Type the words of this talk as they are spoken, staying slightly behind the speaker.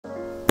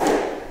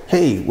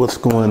Hey, what's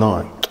going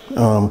on?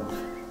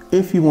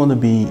 If you want to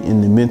be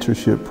in the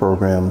mentorship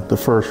program, the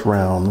first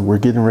round, we're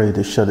getting ready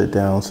to shut it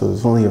down, so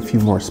there's only a few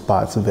more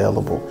spots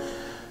available.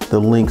 The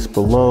link's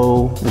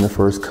below in the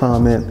first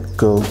comment.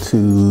 Go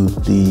to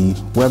the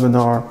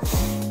webinar,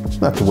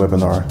 not the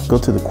webinar, go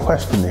to the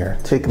questionnaire.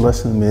 Take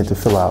less than a minute to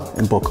fill out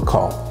and book a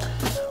call.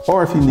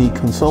 Or if you need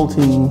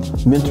consulting,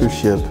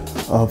 mentorship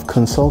of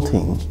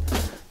consulting,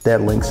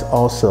 that link's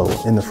also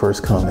in the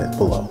first comment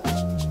below.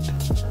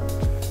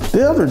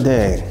 The other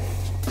day,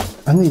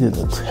 I needed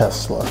a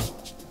Tesla.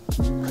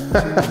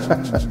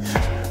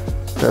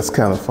 That's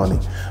kind of funny.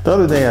 The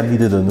other day I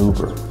needed an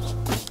Uber,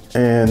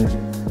 and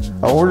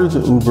I ordered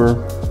the Uber,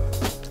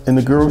 and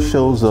the girl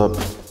shows up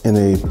in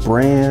a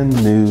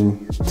brand new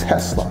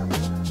Tesla.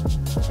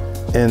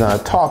 And I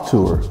talked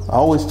to her. I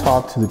always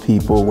talk to the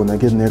people when I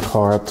get in their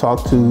car. I've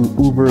talked to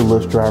Uber,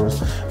 Lyft drivers,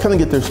 kind of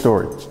get their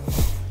story.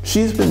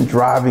 She's been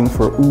driving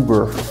for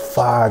Uber for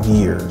 5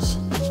 years.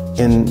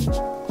 And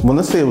when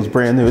I say it was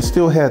brand new, it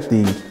still had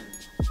the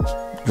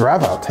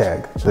drive out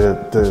tag,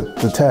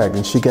 the tag,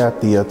 and she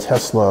got the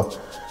Tesla.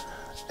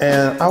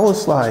 And I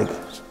was like,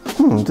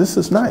 this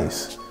is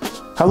nice.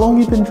 How long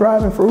you been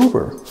driving for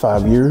Uber?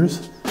 5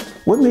 years.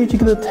 What made you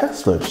get a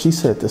Tesla? She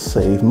said to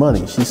save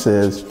money. She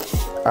says,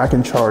 I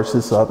can charge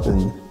this up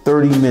in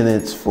 30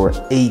 minutes for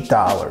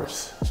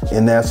 $8.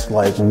 And that's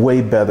like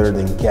way better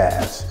than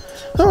gas.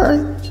 All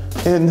right.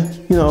 And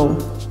you know,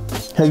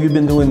 have you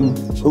been doing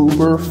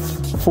Uber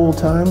full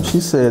time? She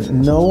said,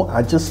 no,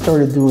 I just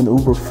started doing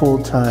Uber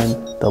full time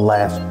the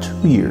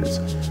last 2 years,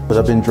 but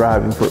I've been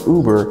driving for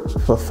Uber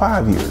for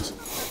 5 years.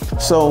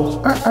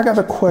 So I got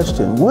a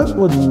question. What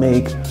would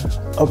make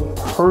a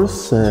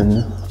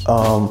person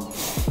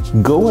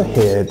go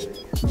ahead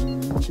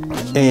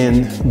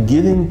and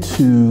get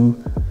into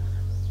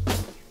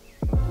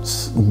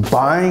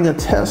buying a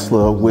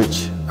Tesla,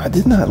 which I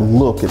did not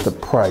look at the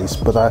price,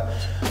 but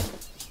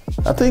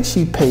I think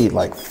she paid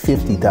like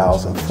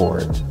 $50,000 for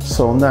it.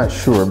 So I'm not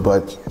sure,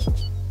 but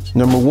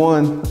number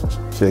one,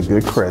 she had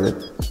good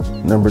credit.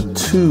 Number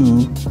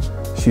two,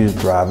 she was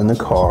driving the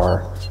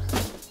car.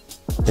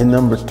 And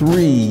number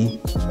three,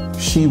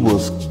 she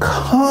was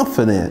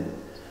confident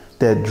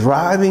that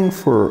driving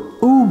for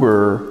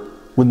Uber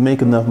would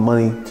make enough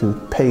money to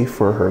pay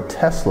for her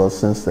Tesla,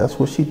 since that's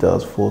what she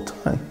does full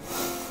time.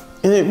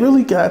 And it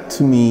really got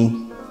to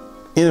me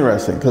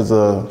interesting,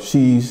 because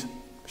she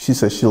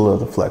said she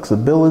loved the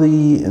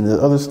flexibility and the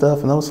other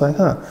stuff, and I was like,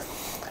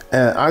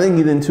 And I didn't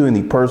get into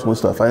any personal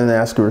stuff. I didn't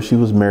ask her if she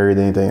was married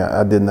or anything.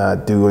 I did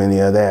not do any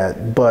of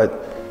that.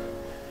 But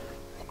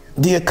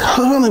the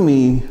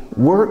economy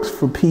works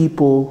for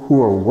people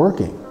who are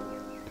working,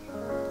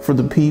 for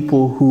the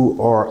people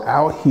who are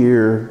out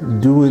here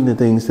doing the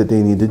things that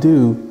they need to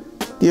do.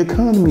 The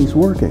economy's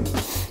working.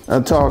 I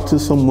talked to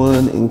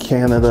someone in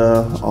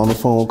Canada on a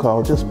phone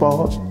call, just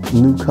bought a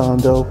new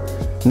condo.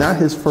 Not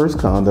his first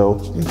condo,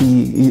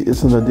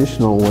 it's an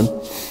additional one.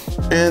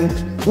 And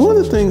one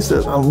of the things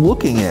that I'm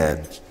looking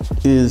at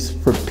is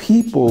for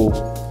people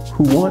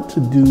who want to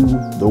do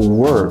the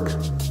work,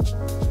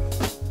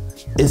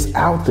 it's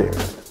out there.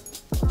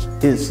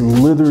 It's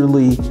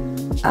literally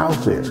out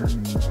there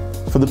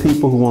for the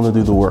people who want to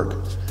do the work.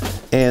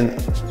 And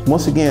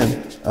once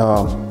again,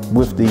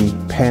 with the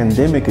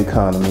pandemic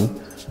economy,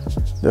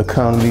 the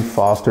economy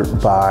fostered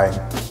by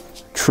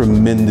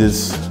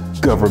tremendous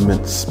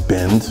government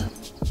spend,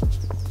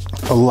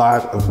 a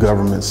lot of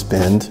government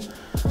spend,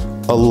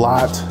 a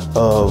lot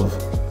of,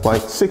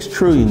 like 6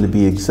 trillion to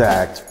be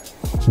exact,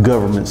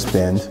 government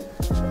spend.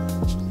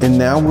 And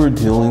now we're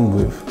dealing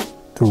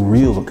with the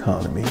real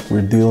economy.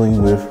 We're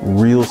dealing with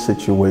real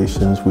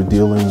situations. We're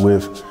dealing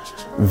with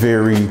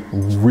very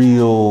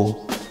real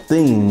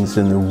things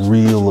in the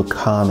real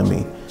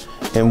economy.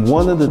 And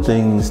one of the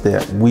things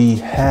that we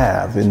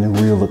have in the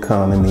real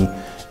economy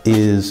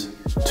is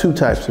 2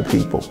 types of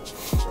people.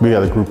 We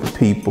got a group of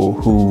people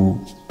who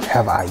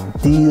have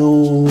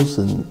ideals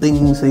and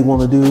things they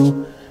want to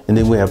do, and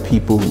then we have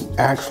people who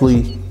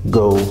actually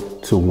go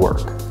to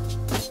work.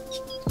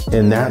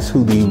 And that's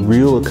who the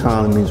real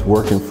economy is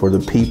working for, the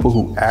people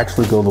who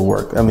actually go to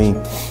work. I mean,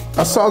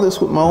 I saw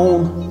this with my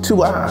own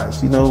 2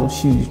 eyes. You know,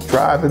 she's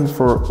driving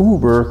for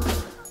Uber,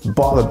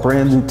 bought a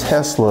brand new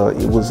Tesla.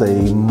 It was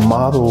a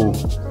Model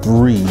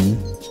 3.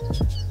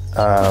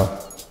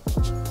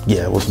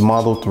 Yeah, it was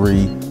Model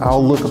 3.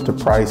 I'll look up the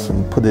price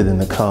and put it in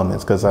the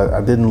comments, because I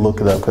didn't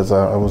look it up, because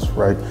I was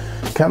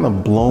kind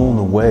of blown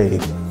away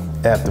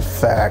at the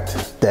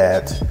fact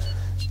that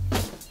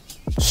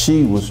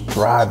she was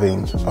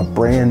driving a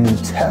brand new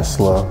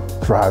Tesla,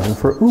 driving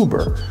for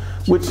Uber,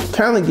 which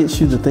kind of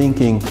gets you to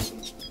thinking,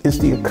 is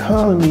the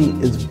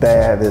economy as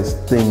bad as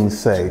things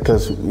say?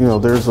 Because, you know,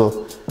 there's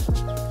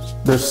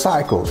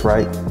cycles,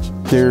 right?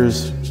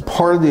 There's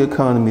part of the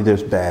economy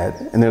that's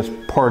bad, and there's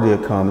part of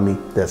the economy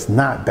that's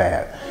not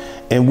bad.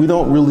 And we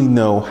don't really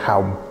know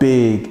how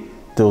big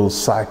those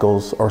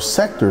cycles or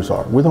sectors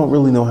are. We don't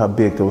really know how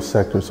big those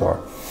sectors are.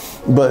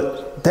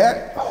 But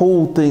that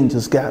whole thing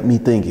just got me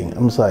thinking. I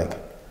was like,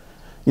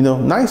 you know,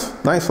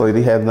 nice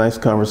lady, had a nice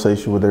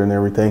conversation with her and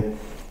everything.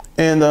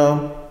 And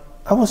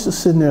I was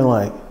just sitting there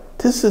like,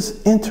 this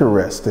is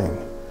interesting.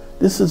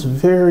 This is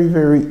very,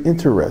 very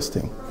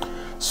interesting.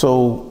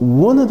 So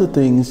one of the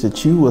things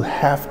that you will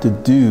have to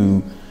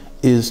do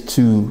is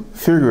to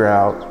figure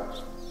out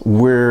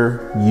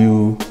where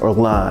you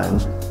align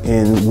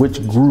and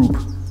which group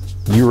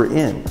you're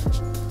in.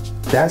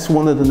 That's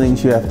one of the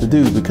things you have to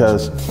do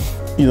because,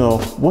 you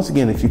know, once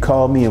again, if you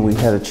called me and we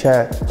had a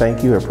chat,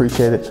 thank you, I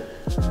appreciate it.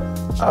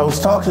 I was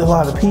talking to a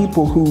lot of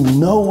people who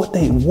know what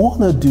they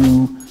want to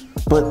do,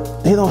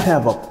 but they don't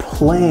have a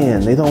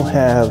plan. They don't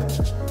have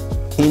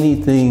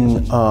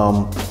anything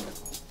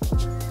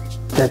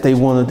that they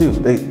want to do.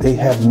 They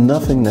have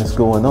nothing that's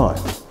going on.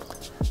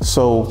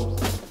 So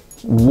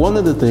one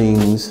of the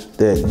things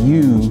that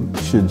you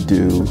should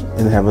do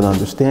and have an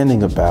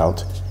understanding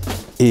about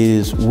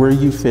is where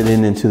you fit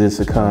into this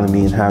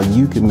economy and how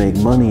you can make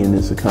money in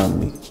this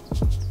economy.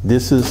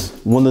 This is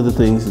one of the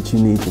things that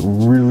you need to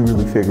really,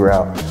 really figure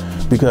out,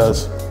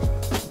 because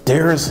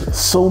there's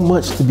so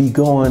much to be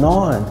going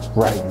on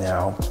right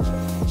now.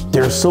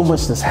 There's so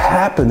much that's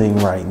happening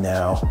right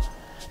now.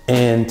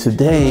 And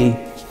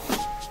today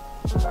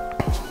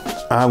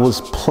I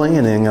was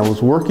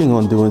working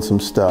on doing some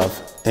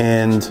stuff,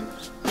 and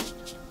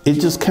it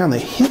just kind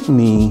of hit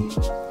me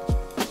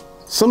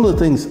some of the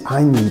things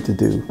I need to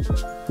do.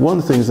 One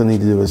of the things I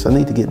need to do is I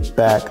need to get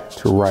back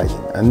to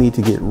writing. I need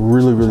to get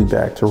really, really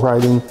back to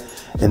writing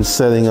and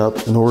setting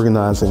up and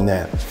organizing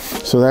that.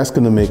 So that's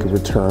going to make a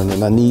return,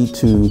 and I need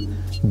to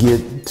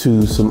get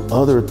to some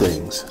other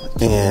things.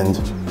 And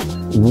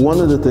one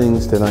of the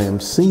things that I am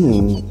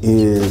seeing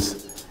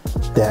is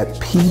that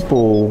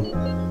people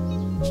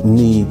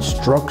need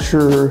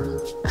structure,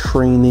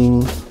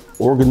 training,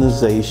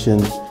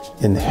 organization,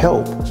 and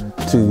help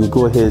to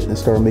go ahead and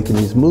start making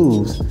these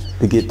moves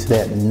to get to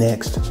that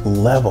next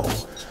level.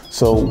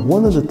 So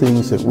one of the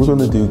things that we're going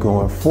to do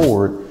going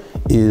forward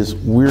is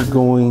we're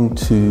going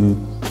to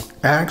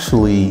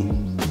actually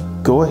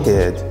go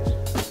ahead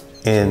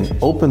and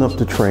open up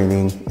the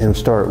training and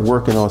start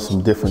working on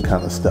some different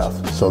kind of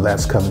stuff. So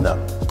that's coming up.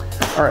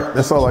 All right,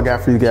 that's all I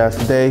got for you guys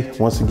today.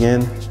 Once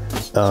again,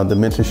 the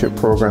mentorship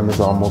program is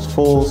almost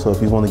full. So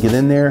if you want to get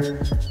in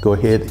there, go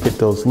ahead, hit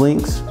those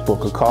links,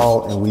 book a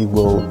call, and we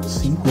will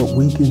see what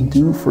we can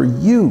do for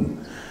you.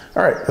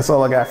 All right, that's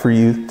all I got for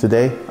you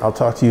today. I'll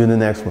talk to you in the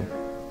next one.